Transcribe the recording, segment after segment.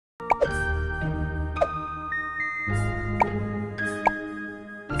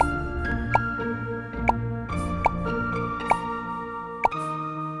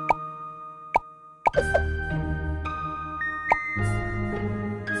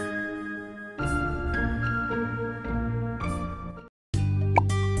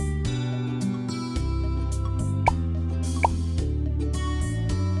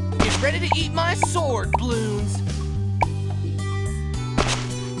to eat my sword, Bloons.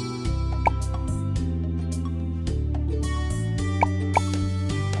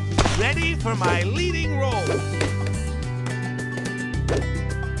 Ready for my leading role.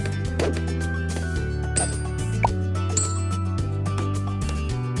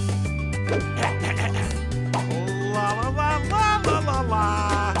 La la la la la la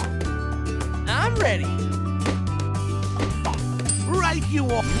la. I'm ready. Right, you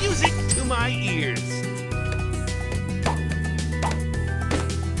all. Music to my ears.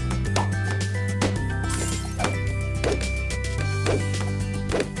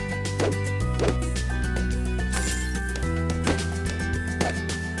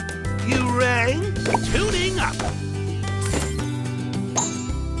 You rang? Tuning up.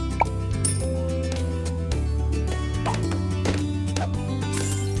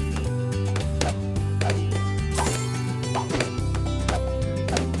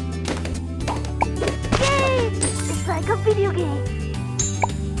 It's like a video game.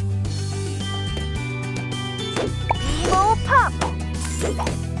 Emo Pop.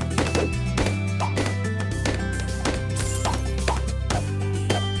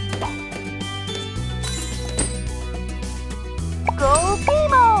 Go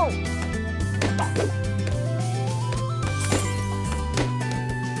Emo.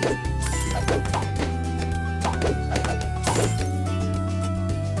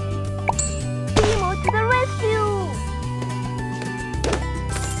 Emo to the rescue.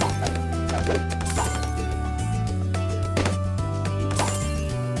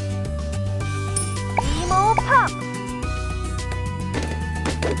 Emo Pop.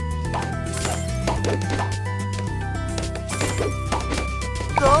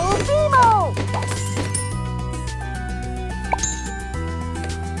 Go Emo.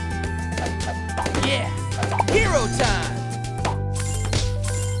 Yeah, hero time.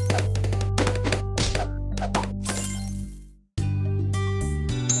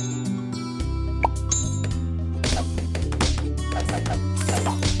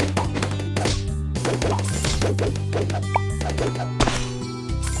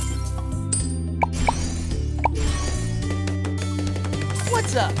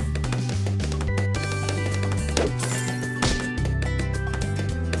 What's up?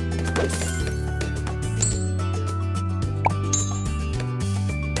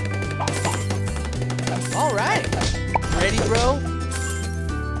 All right. Ready, bro?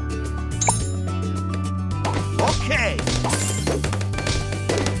 Okay.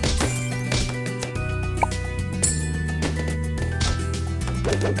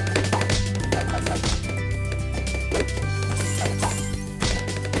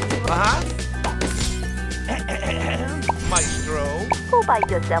 Uh-huh. Maestro. Go buy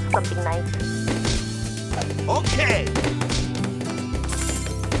yourself something nice. Okay.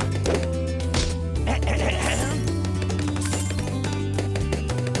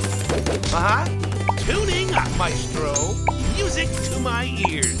 Uh-huh. Tuning up, Maestro. Music to my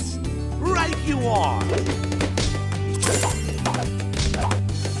ears. Right you are.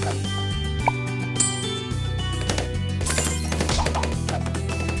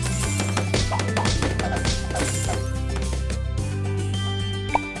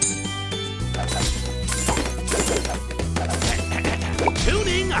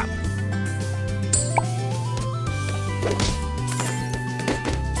 Tuning up.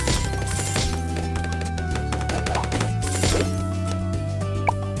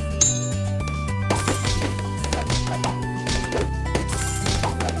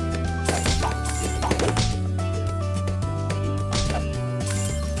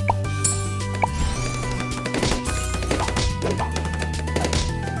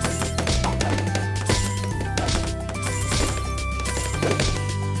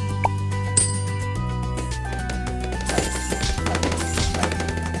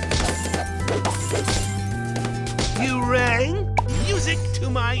 You rang? Music to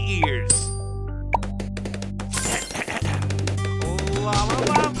my ears. La la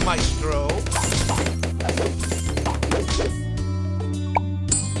la, Maestro.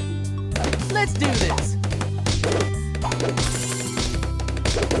 Let's do this.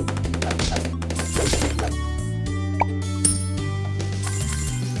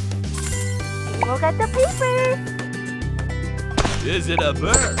 Emo got the paper. Is it a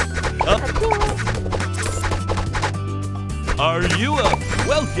bird? Ka-ching. Are you a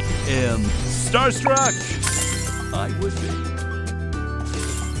welcome? Am starstruck? I would be.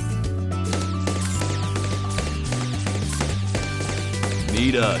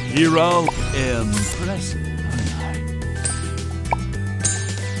 Need a hero? Impressive, aren't I?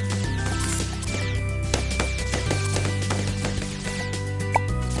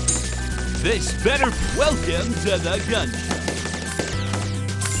 This better welcome to the gun shop.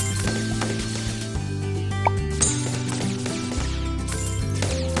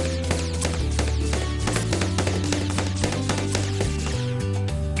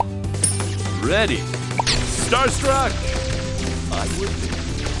 Ready. Starstruck. I would be.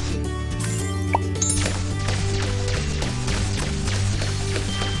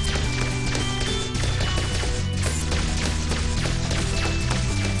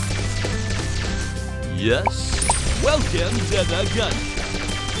 Yes. Welcome to the gun shop.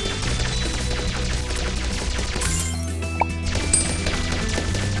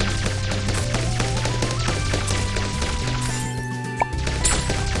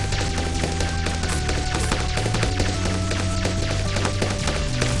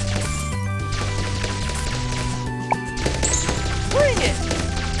 Bring it!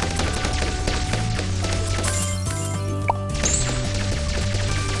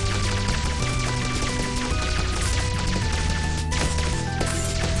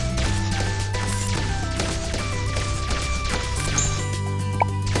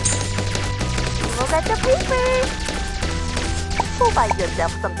 Look at the papers. Go buy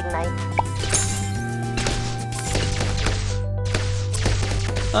yourself something nice.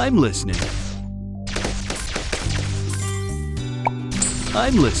 I'm listening.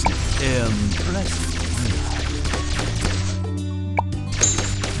 I'm listening. Impressive.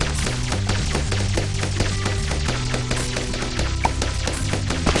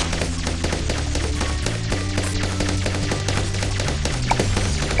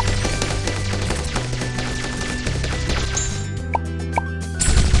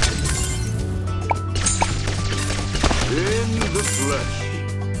 In the flesh.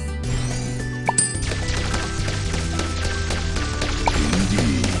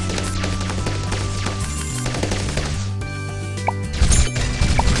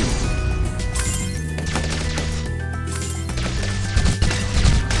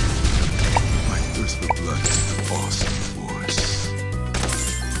 My thirst for blood is an awesome force.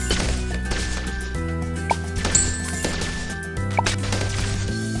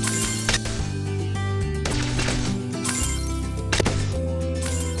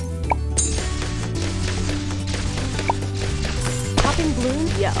 Popping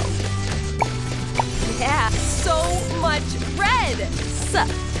Bloons? Yo. Yeah, so much red!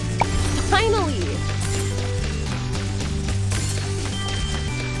 Finally!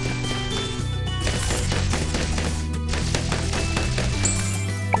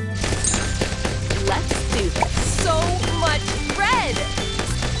 Let's do this. So much red!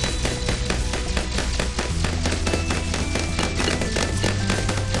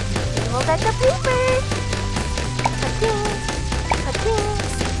 Look at the papers. Ka-ching. Ka-ching.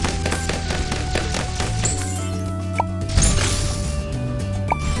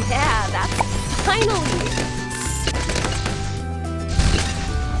 Yeah, that's finally!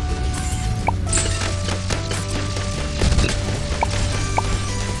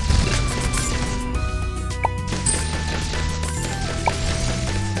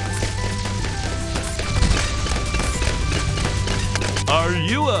 Are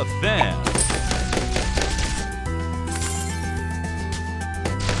you a fan?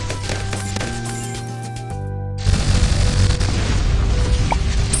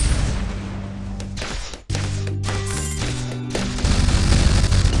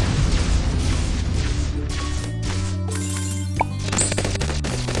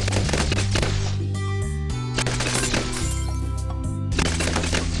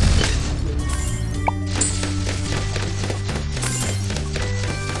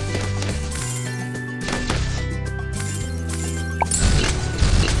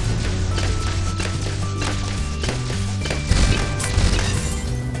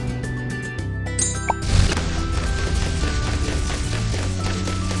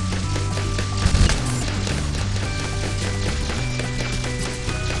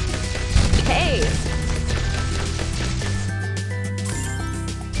 Hey!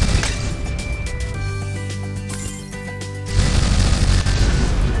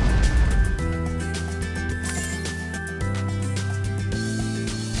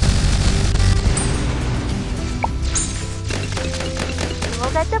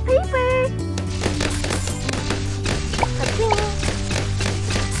 Look at the papers. Ka-ching.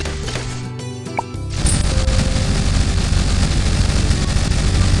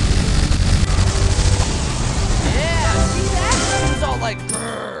 Yeah, see that? It was all like,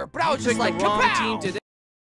 "Brr," but I was just like, kapow!